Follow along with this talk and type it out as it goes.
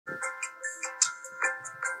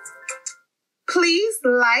Please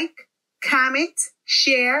like, comment,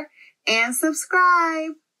 share, and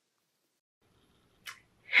subscribe.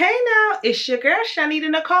 Hey now, it's your girl,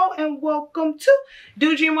 ChonitaNicole, and welcome to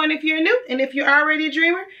Do Dream On if you're new. And if you're already a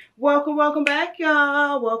dreamer, welcome back,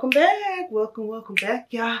 y'all. Welcome back. Welcome back,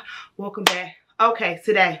 y'all. Welcome back. Okay,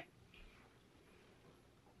 today.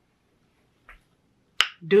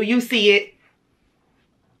 Do you see it?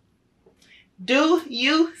 Do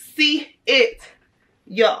you see it,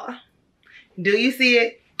 y'all? Do you see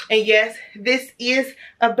it? And yes, this is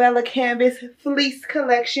a Bella Canvas fleece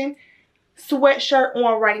collection. Sweatshirt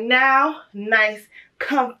on right now. Nice,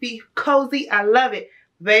 comfy, cozy. I love it,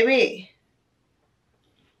 baby.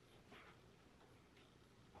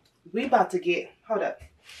 We about to get, hold up.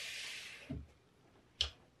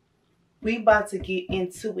 We about to get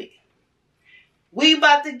into it. We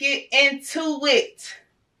about to get into it.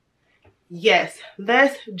 Yes,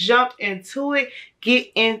 let's jump into it.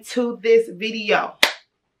 Get into this video.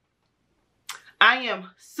 I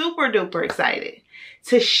am super duper excited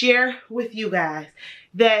to share with you guys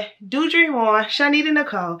that Do Dream On,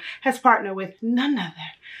 ChonitaNicole, has partnered with none other,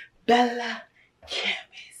 Bella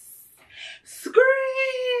Canvas. Scream!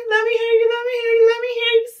 Let me hear you, let me hear you, let me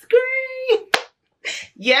hear you scream!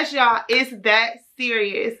 Yes, y'all, it's that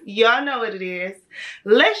serious. Y'all know what it is.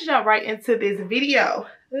 Let's jump right into this video.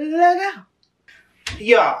 Let's go.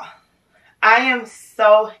 Y'all, I am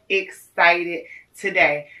so excited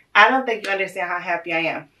today. I don't think you understand how happy I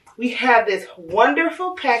am. We have this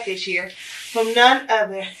wonderful package here from none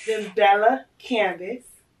other than Bella Canvas.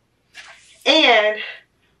 And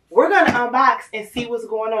we're going to unbox and see what's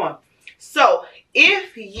going on. So,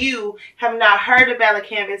 if you have not heard of Bella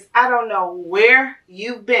Canvas, I don't know where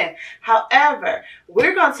you've been. However,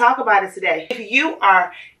 we're going to talk about it today. If you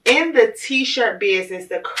are in the t-shirt business,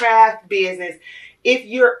 the craft business, if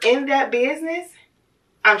you're in that business,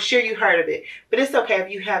 I'm sure you heard of it. But it's okay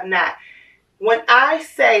if you have not. When I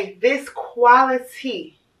say this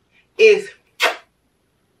quality is,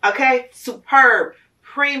 okay, superb,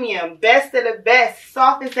 premium, best of the best,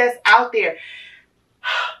 softest that's out there,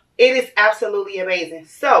 it is absolutely amazing.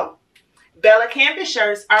 So, Bella Canvas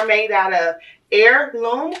shirts are made out of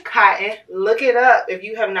Airlume cotton. Look it up if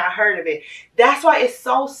you have not heard of it. That's why it's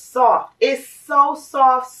so soft. It's so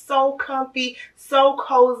soft, so comfy, so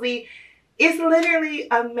cozy. It's literally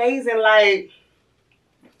amazing. Like,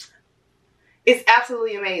 it's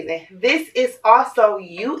absolutely amazing. This is also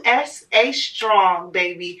USA strong,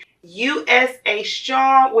 baby. USA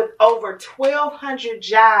strong with over 1,200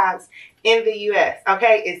 jobs in the US.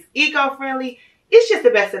 Okay, it's eco-friendly. It's just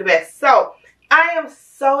the best of the best. So I am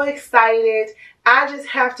so excited. I just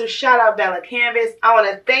have to shout out Bella Canvas. I want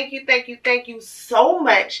to thank you so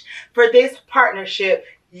much for this partnership.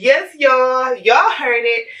 Yes, y'all. Y'all heard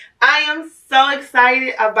it. I am so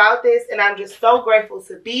excited about this, and I'm just so grateful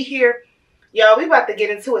to be here. Y'all, we about to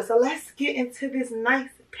get into it. So let's get into this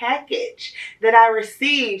nice package that I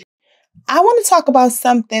received. I want to talk about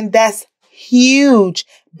something that's huge.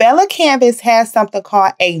 Bella Canvas has something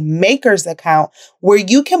called a maker's account where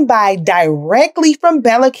you can buy directly from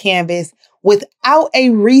Bella Canvas without a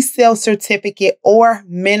resale certificate or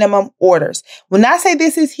minimum orders. When I say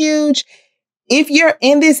this is huge, if you're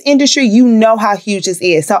in this industry, you know how huge this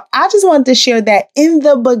is. So I just wanted to share that in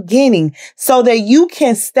the beginning so that you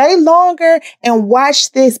can stay longer and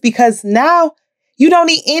watch this, because now you don't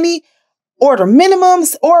need any order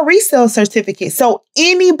minimums or resale certificates. So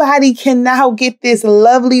anybody can now get this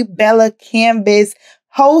lovely Bella Canvas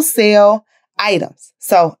wholesale items.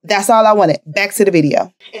 So that's all I wanted. Back to the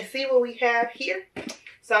video. And see what we have here.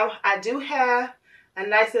 So I do have a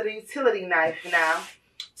nice little utility knife now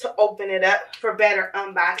to open it up for better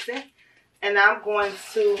unboxing. And I'm going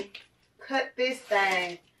to cut this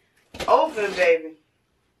thing open, baby.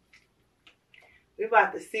 We're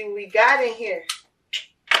about to see what we got in here.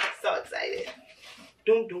 So excited.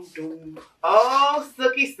 Doom, doom, doom. Oh,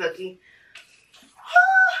 sookie, sookie.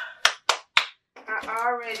 I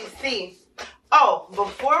already see. Oh,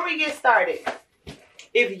 before we get started,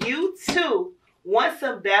 if you too want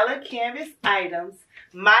some Bella Canvas items,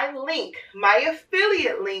 my link, my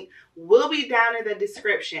affiliate link, will be down in the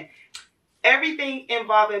description. Everything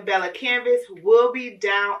involving Bella Canvas will be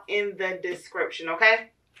down in the description,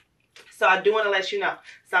 okay? So I do want to let you know.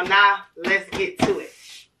 So now, let's get to it.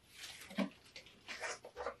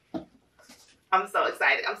 I'm so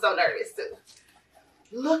excited. I'm so nervous too.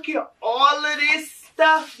 Look at all of this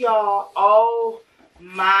stuff, y'all. Oh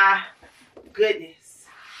my goodness.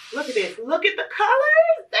 Look at this. Look at the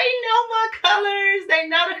colors. They know my colors. They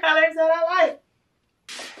know the colors that I like.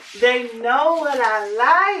 They know what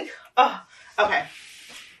I like. Oh, okay.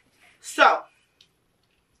 So,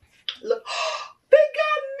 look.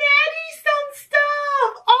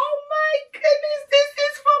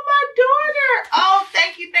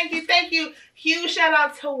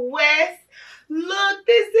 out to West. Look,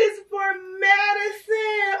 this is for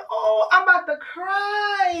Madison. Oh, I'm about to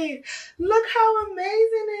cry. Look how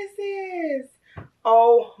amazing this is.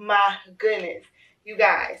 Oh my goodness, you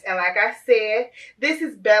guys. And like I said, this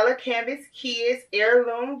is Bella Canvas Kids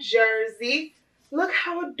Heirloom Jersey. Look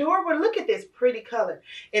how adorable. Look at this pretty color.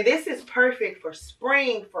 And this is perfect for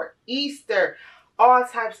spring, for Easter, all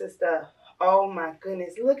types of stuff. Oh my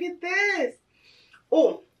goodness, look at this.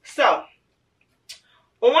 Oh, so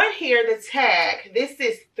on here, the tag, this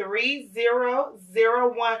is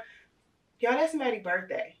 3001. Y'all, that's Maddie's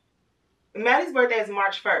birthday. Maddie's birthday is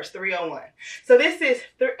March 1st, 301. So this is,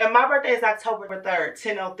 and my birthday is October 3rd,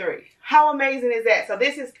 1003. How amazing is that? So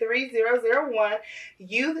this is 3001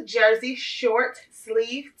 Youth Jersey Short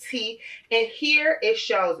Sleeve Tee. And here it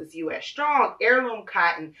shows it's U.S. Strong, heirloom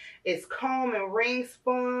cotton. It's comb and ring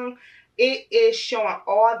spun. It is showing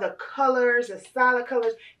all the colors, the solid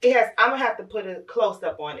colors. It has, I'm going to have to put a close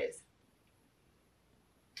up on this.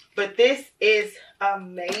 But this is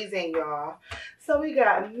amazing, y'all. So we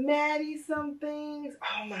got Maddie some things.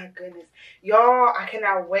 Oh my goodness. Y'all, I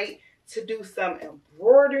cannot wait to do some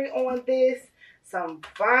embroidery on this. Some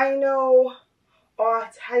vinyl. All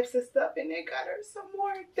types of stuff. And they got her some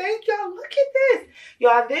more. Thank y'all. Look at this.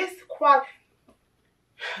 Y'all, this quality.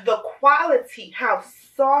 The quality, how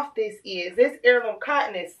soft this is. This heirloom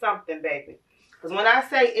cotton is something, baby. Because when I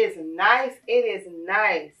say it's nice, it is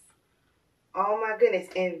nice. Oh my goodness.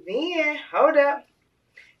 And then, hold up.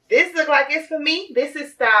 This looks like it's for me. This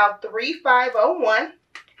is style 3501.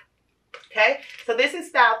 Okay. So this is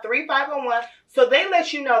style 3501. So they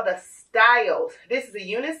let you know the styles. This is a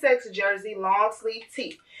unisex jersey long sleeve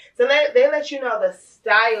tee. So they let you know the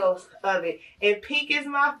styles of it. And pink is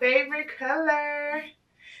my favorite color.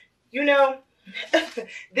 You know,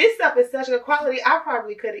 this stuff is such good quality. I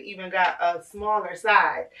probably could have even got a smaller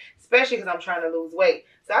size, especially because I'm trying to lose weight.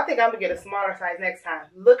 So I think I'm going to get a smaller size next time.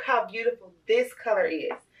 Look how beautiful this color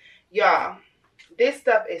is. Y'all, this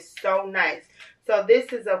stuff is so nice. So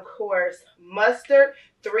this is, of course, Mustard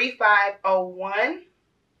 3501.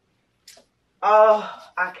 Oh,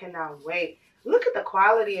 I cannot wait. Look at the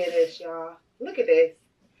quality of this, y'all. Look at this.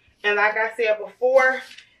 And like I said before,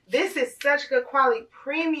 this is such good quality,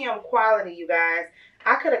 premium quality, you guys.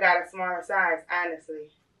 I could have got a smaller size, honestly.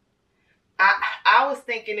 I was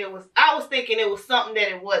thinking it was something that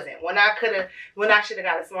it wasn't when I should have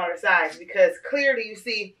got a smaller size, because clearly you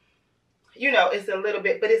see, you know, it's a little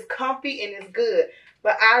bit, but it's comfy and it's good.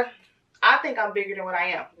 But I think I'm bigger than what I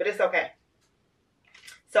am, but it's okay.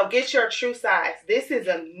 So get your true size. This is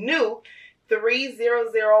a new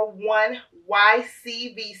 3001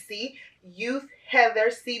 YCVC Youth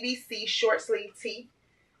Heather CBC short sleeve tee.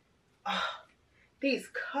 Oh, these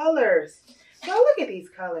colors. Y'all, look at these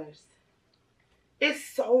colors. It's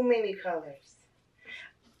so many colors.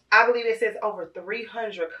 I believe it says over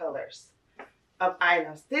 300 colors of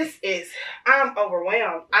items. This is, I'm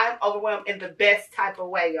overwhelmed. I'm overwhelmed in the best type of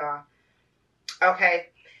way, y'all.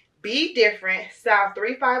 Okay. Be different. Style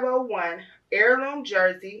 3501. Heirloom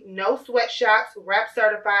jersey. No sweatshops. Wrap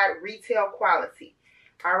certified. Retail quality.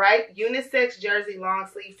 All right. Unisex jersey long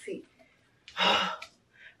sleeve tee.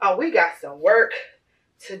 Oh, we got some work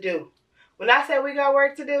to do. When I say we got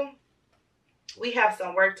work to do, we have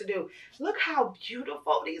some work to do. Look how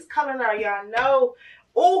beautiful these colors are. Y'all know.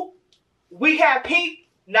 Oh, we have pink.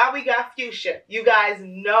 Now we got fuchsia. You guys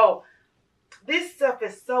know. This stuff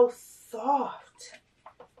is so soft.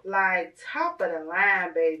 Like top of the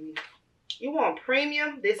line, baby. You want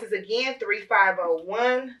premium? This is again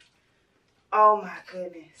 3501. Oh my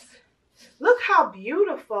goodness. Look how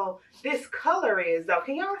beautiful this color is, though.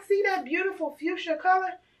 Can y'all see that beautiful fuchsia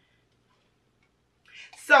color?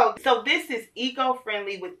 So this is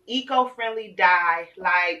eco-friendly with eco-friendly dye.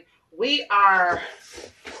 Like, we are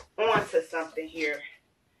onto something here.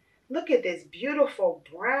 Look at this beautiful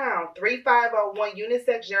brown 3501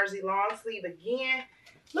 unisex jersey long sleeve again.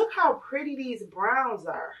 Look how pretty these browns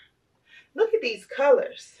are. Look at these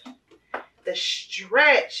colors. The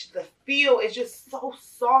stretch, the feel is just so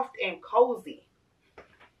soft and cozy.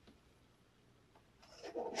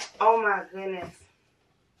 Oh my goodness.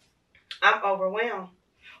 I'm overwhelmed.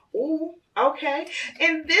 Ooh, okay.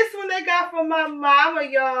 And this one they got from my mama,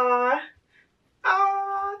 y'all.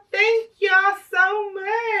 Oh, thank y'all so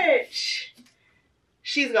much.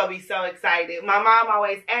 She's gonna be so excited. My mom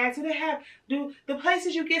always asks, do the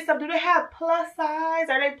places you get stuff, do they have plus size?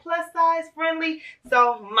 Are they plus size friendly?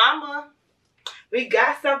 So mama, we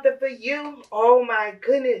got something for you. Oh my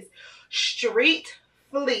goodness. Street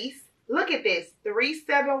fleece. Look at this.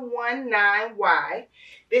 3719Y.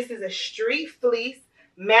 This is a street fleece.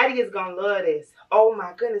 Maddie is gonna love this. Oh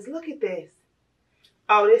my goodness. Look at this.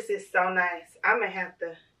 Oh, this is so nice. I'm going to have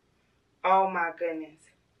to, oh my goodness.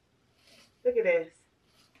 Look at this.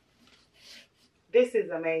 This is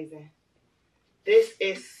amazing. This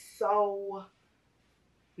is so,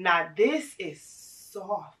 now this is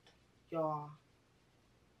soft, y'all.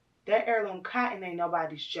 That heirloom cotton ain't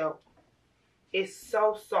nobody's joke. It's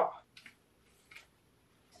so soft.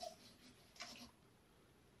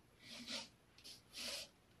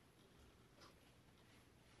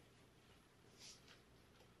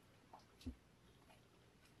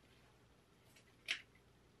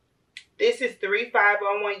 This is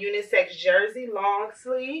 3501 unisex jersey long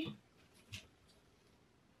sleeve.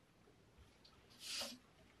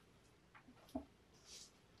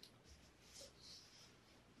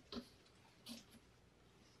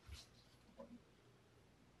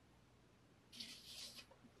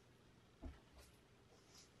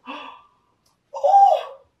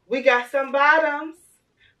 We got some bottoms.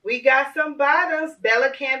 We got some bottoms.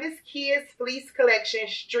 Bella Canvas Kids Fleece Collection.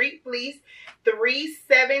 Street Fleece.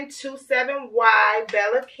 3727Y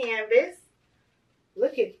Bella Canvas.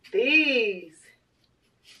 Look at these.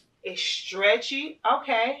 It's stretchy.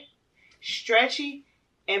 Okay. Stretchy.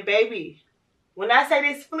 And baby, when I say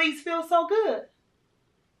this fleece feels so good,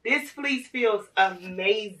 this fleece feels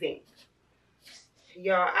amazing.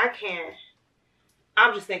 Y'all, I can't.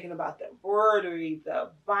 I'm just thinking about the embroidery,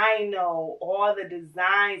 the vinyl, all the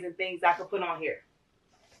designs and things I could put on here.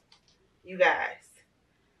 You guys.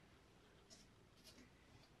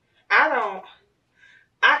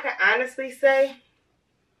 I can honestly say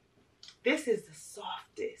this is the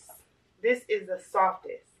softest. This is the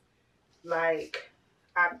softest like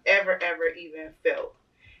I've ever even felt.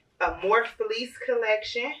 A more fleece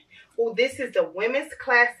collection. Oh, this is the women's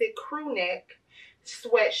classic crew neck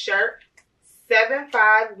sweatshirt.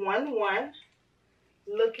 7511.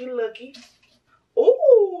 Looky.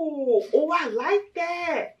 Ooh, I like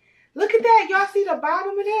that. Look at that. Y'all see the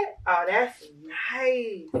bottom of that? Oh, that's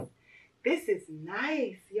nice. This is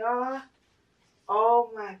nice, y'all.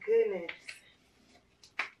 Oh my goodness.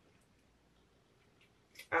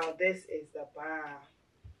 Oh, this is the bomb.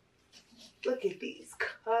 Look at these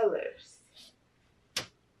colors.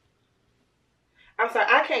 I'm sorry,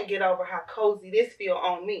 I can't get over how cozy this feel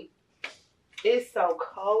on me. It's so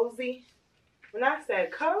cozy. When I say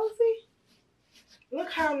cozy,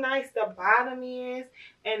 look how nice the bottom is.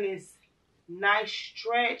 And this nice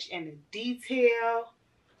stretch and the detail.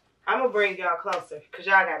 I'm going to bring y'all closer because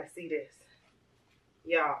y'all got to see this.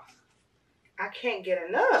 Y'all, I can't get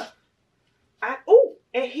enough. Oh,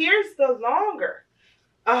 and here's the longer.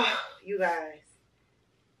 Oh, you guys.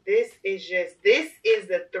 This is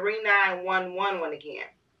the 3911 one again.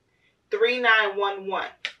 3911.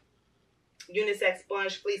 Unisex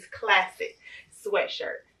sponge fleece classic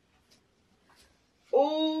sweatshirt.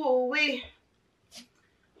 Ooh, oh my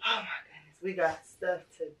goodness, we got stuff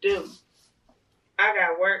to do. I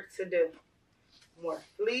got work to do. More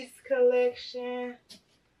fleece collection.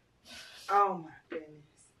 Oh my goodness.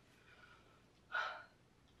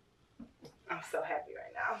 I'm so happy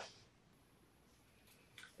right now.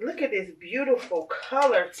 Look at this beautiful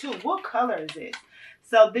color too. What color is this?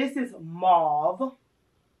 So this is mauve.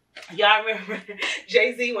 Y'all remember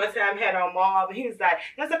Jay-Z one time had on mauve and he was like,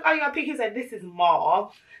 I was like, oh, y'all pick. He was like, this is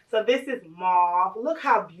mauve. So this is mauve. Look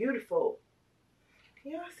how beautiful.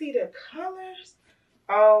 Y'all see the colors?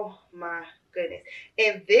 Oh my goodness.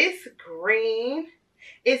 And this green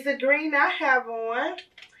is the green I have on.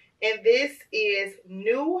 And this is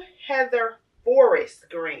New Heather Forest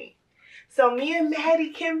green. So me and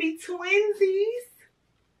Maddi can be twinsies.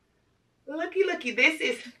 Looky. This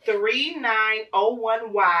is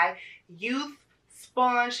 3901Y Youth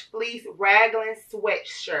Sponge Fleece Raglan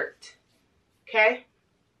Sweatshirt. Okay.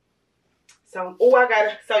 So,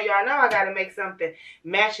 so y'all know I gotta make something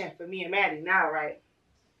matching for me and Maddi now, right?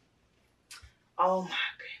 Oh my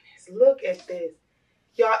goodness. Look at this.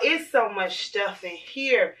 Y'all, it's so much stuff in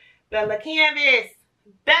here. Bella Canvas.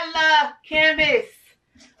 Bella Canvas.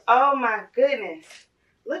 Oh my goodness.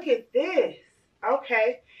 Look at this.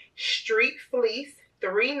 Okay. Street Fleece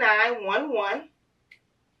 3911.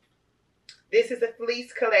 This is a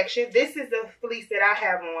fleece collection. This is the fleece that I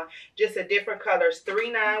have on. Just a different colors.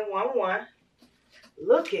 3911.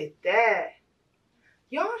 Look at that.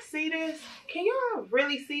 Y'all see this? Can y'all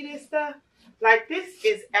really see this stuff? Like, this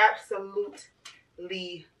is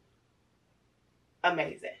absolutely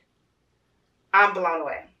amazing. I'm blown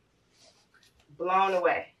away. Blown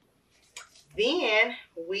away. Then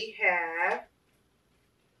we have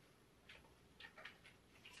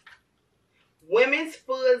women's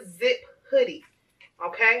full zip hoodie.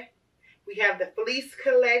 Okay. We have the fleece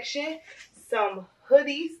collection, some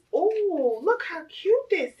hoodies. Ooh, look how cute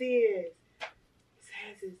this is.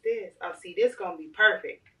 Says is this. Oh, see, this gonna be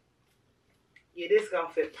perfect. Yeah, this gonna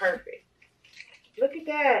fit perfect. Look at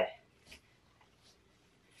that.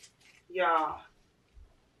 Y'all.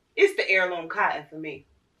 It's the heirloom cotton for me.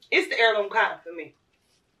 It's the heirloom cotton for me.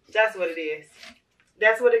 That's what it is.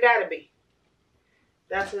 That's what it gotta be.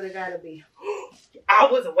 That's what it gotta be. I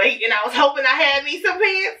was waiting. I was hoping I had me some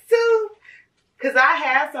pants too. Cause I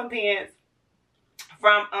had some pants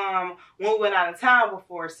from when we went out of town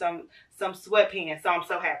before, some sweatpants. So I'm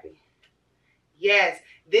so happy. Yes,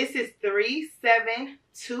 this is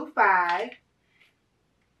 3725.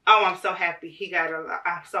 Oh, I'm so happy he got a.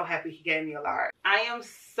 I'm so happy he gave me a large. I am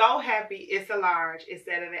so happy it's a large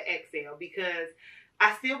instead of an XL because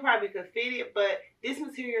I still probably could fit it, but this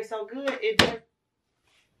material is so good. It does.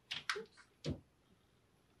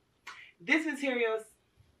 This material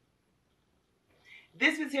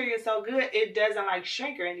is so good, it doesn't like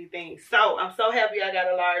shrink or anything. So I'm so happy I got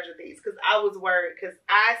a large of these because I was worried because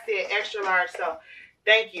I said extra large. So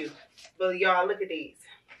thank you. But y'all, look at these.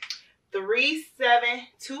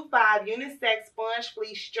 3725 unisex sponge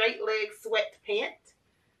fleece straight leg sweat pant.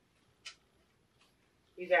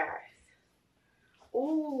 You guys.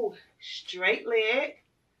 Ooh, straight leg.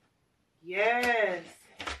 Yes.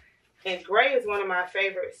 And gray is one of my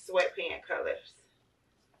favorite sweatpant colors.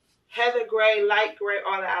 Heather gray, light gray,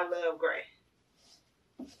 all that. I love gray.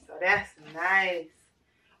 So that's nice.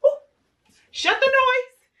 Ooh, shut the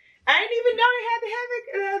noise. I didn't even know they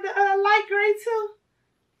had the light gray too.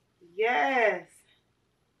 Yes.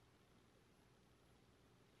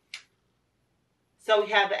 So we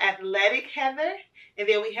have the athletic heather, and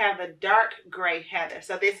then we have the dark gray heather.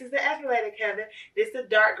 So this is the athletic heather. This is the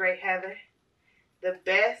dark gray heather. The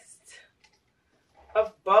best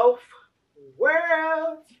of both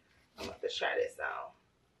worlds. I'm about to try this on.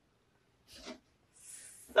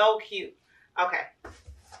 So cute. Okay.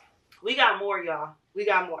 We got more, y'all. We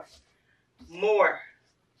got more. More.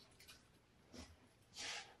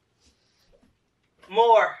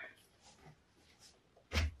 More.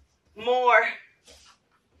 More.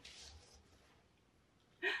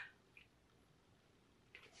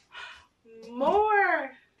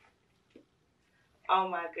 More. Oh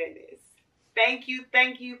my goodness. Thank you,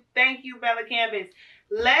 thank you, thank you, Bella Canvas.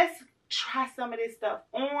 Let's try some of this stuff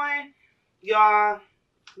on. Y'all,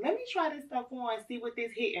 let me try this stuff on and see what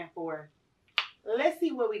this hitting for. Let's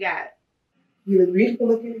see what we got. You look beautiful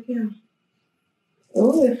looking at the camera.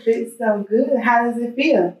 Oh, it fits so good. How does it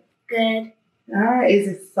feel? Good. All right. Is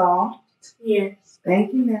it soft? Yes.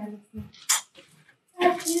 Thank you, Madison.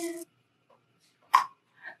 Thank you.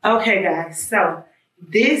 Okay, guys. So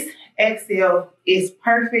this XL is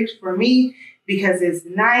perfect for me because it's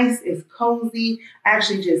nice, it's cozy. I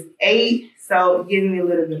actually just ate, so giving me a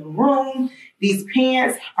little bit of room. These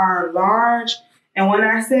pants are large, and when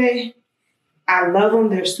I say I love them,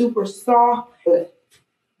 they're super soft. But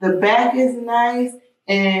the back is nice,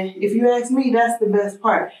 and if you ask me, that's the best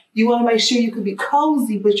part. You want to make sure you can be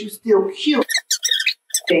cozy, but you're still cute.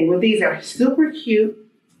 Well, these are super cute.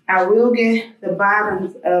 I will get the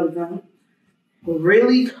bottoms of them.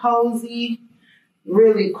 Really cozy,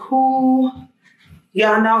 really cool.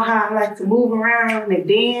 Y'all know how I like to move around and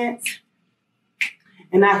dance.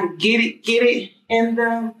 And I could get it in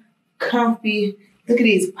them. Comfy. Look at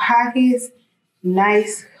these pockets.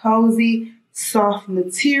 Nice, cozy, soft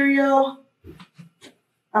material.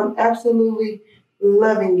 I'm absolutely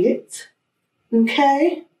loving it.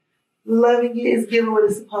 Okay? Loving it. It's giving what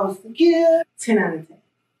it's supposed to give. 10 out of 10.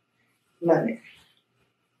 Love it.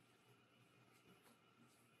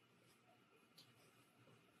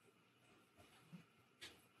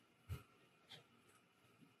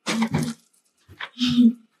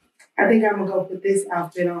 I think I'm going to go put this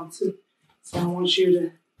outfit on too. So I want you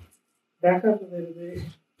to back up a little bit.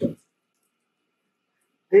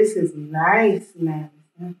 This is nice,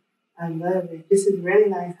 Madison. I love it. This is really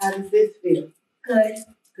nice. How does this feel? Good.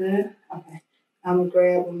 Good? Okay. I'm going to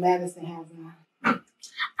grab what Madison has on.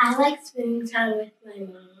 I like spending time with my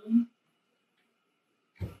mom.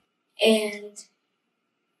 And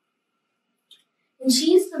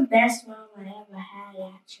she's the best mom I ever had,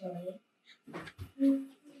 actually.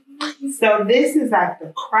 So this is like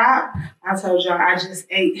the crop. I told y'all I just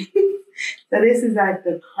ate. So this is like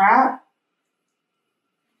the crop.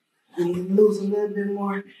 I need to lose a little bit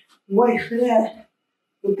more weight for that.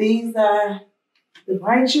 But these are the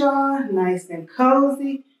bright y'all, nice and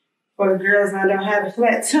cozy. For the girls that don't have the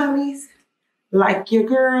flat tummies, like your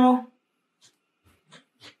girl.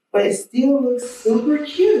 But it still looks super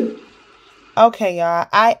cute. Okay, y'all,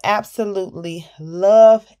 I absolutely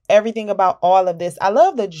love everything about all of this. I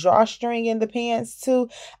love the drawstring in the pants too.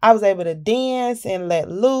 I was able to dance and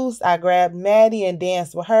let loose. I grabbed Maddi and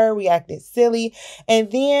danced with her. We acted silly.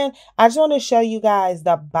 And then I just want to show you guys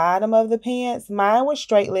the bottom of the pants. Mine was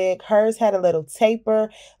straight leg. Hers had a little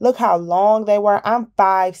taper. Look how long they were. I'm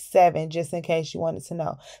 5'7", just in case you wanted to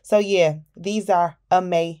know. So yeah, these are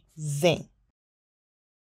amazing.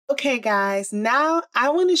 Okay, guys, now I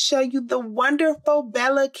want to show you the wonderful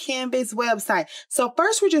Bella Canvas website. So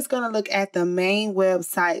first, we're just going to look at the main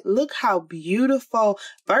website. Look how beautiful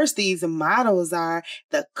first these models are,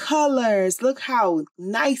 the colors. Look how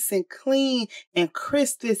nice and clean and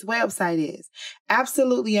crisp this website is.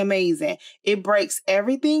 Absolutely amazing. It breaks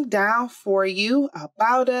everything down for you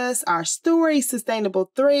about us, our story,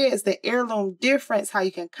 sustainable threads, the heirloom difference, how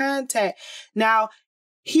you can contact. Now,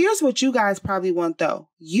 here's what you guys probably want though.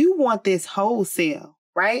 You want this wholesale,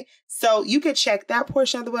 right? So you can check that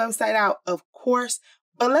portion of the website out, of course,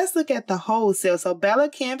 but let's look at the wholesale. So Bella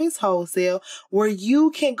Canvas Wholesale, where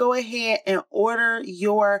you can go ahead and order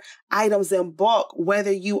your items in bulk,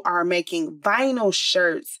 whether you are making vinyl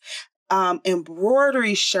shirts,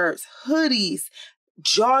 embroidery shirts, hoodies,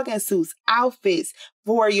 jogging suits, outfits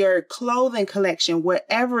for your clothing collection,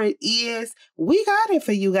 whatever it is, we got it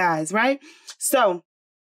for you guys, right? So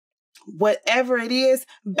whatever it is,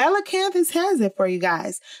 Bella Canvas has it for you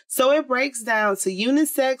guys. So it breaks down to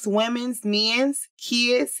unisex, women's, men's,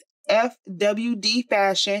 kids, FWD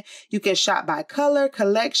fashion. You can shop by color,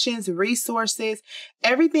 collections, resources.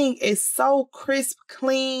 Everything is so crisp,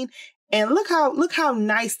 clean. And look how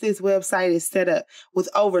nice this website is set up with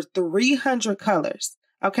over 300 colors.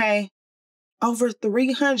 Okay. Over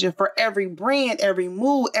 300 for every brand, every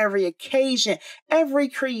mood, every occasion, every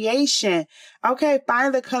creation. Okay,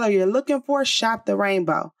 find the color you're looking for, shop the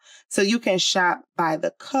rainbow. So you can shop by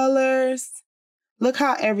the colors. Look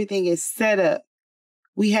how everything is set up.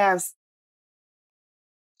 They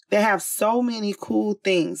have so many cool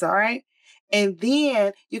things, all right? And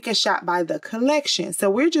then you can shop by the collection.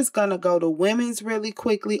 So we're just going to go to women's really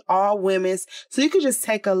quickly, all women's. So you can just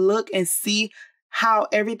take a look and see how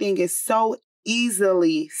everything is so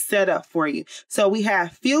easily set up for you. So we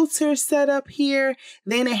have filters set up here.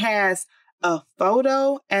 Then it has a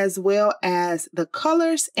photo as well as the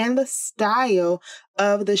colors and the style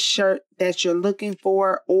of the shirt that you're looking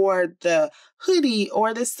for, or the hoodie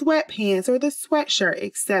or the sweatpants or the sweatshirt,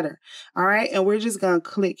 etc. All right. And we're just going to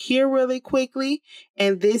click here really quickly.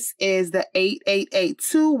 And this is the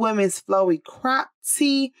 8882 women's flowy crop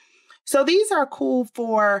tee. So these are cool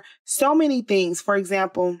for so many things. For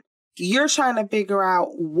example, you're trying to figure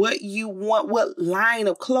out what you want, what line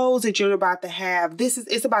of clothes that you're about to have.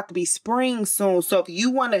 It's about to be spring soon. So if you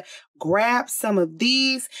want to grab some of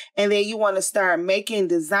these and then you want to start making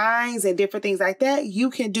designs and different things like that, you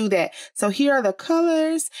can do that. So here are the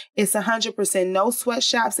colors. It's 100% no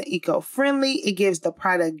sweatshops and eco-friendly. It gives the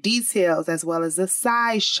product details as well as the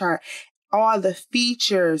size chart, all the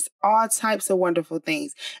features, all types of wonderful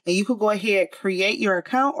things. And you could go ahead, create your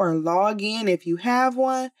account or log in if you have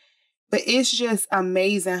one. But it's just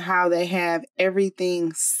amazing how they have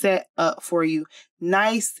everything set up for you.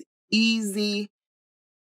 Nice, easy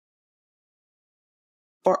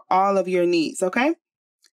for all of your needs, okay?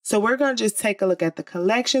 So we're going to just take a look at the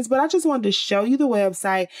collections, but I just wanted to show you the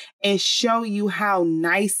website and show you how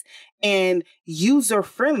nice and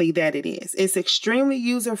user-friendly that it is. It's extremely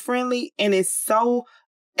user-friendly and it's so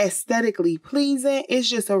aesthetically pleasing. It's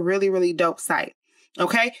just a really, really dope site.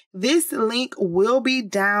 Okay, this link will be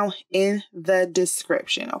down in the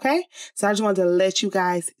description. Okay, so I just wanted to let you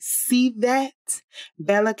guys see that.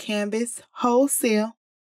 Bella Canvas Wholesale.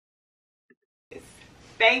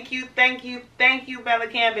 Thank you, Bella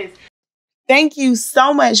Canvas. Thank you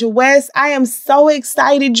so much, Wes. I am so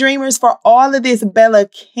excited, dreamers, for all of this Bella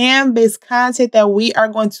Canvas content that we are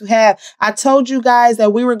going to have. I told you guys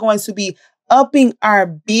that we were going to be upping our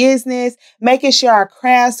business, making sure our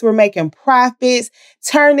crafts were making profits,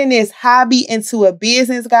 turning this hobby into a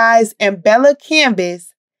business, guys. And Bella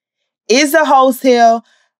Canvas is a wholesale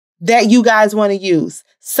that you guys want to use.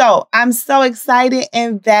 So I'm so excited,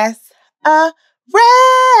 and that's a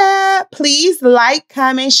wrap. Please like,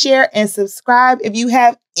 comment, share, and subscribe. If you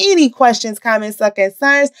have any questions, comments, or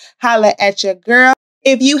concerns, holla at your girl.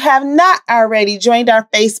 If you have not already joined our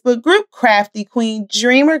Facebook group, Crafty Queen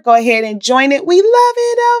Dreamer, go ahead and join it. We love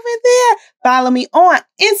it over there. Follow me on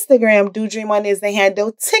Instagram. Do Dream On is the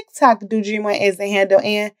handle. TikTok. Do Dream On is the handle.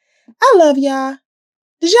 And I love y'all.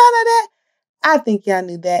 Did y'all know that? I think y'all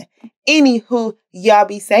knew that. Anywho, y'all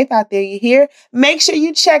be safe out there, you hear? Make sure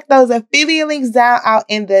you check those affiliate links down out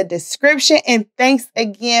in the description. And thanks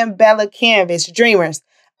again, Bella Canvas Dreamers.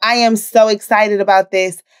 I am so excited about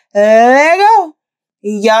this. Let go.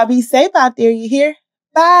 Y'all be safe out there, you hear?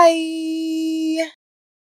 Bye.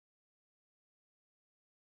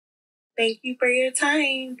 Thank you for your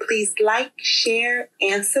time. Please like, share,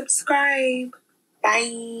 and subscribe.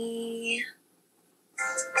 Bye.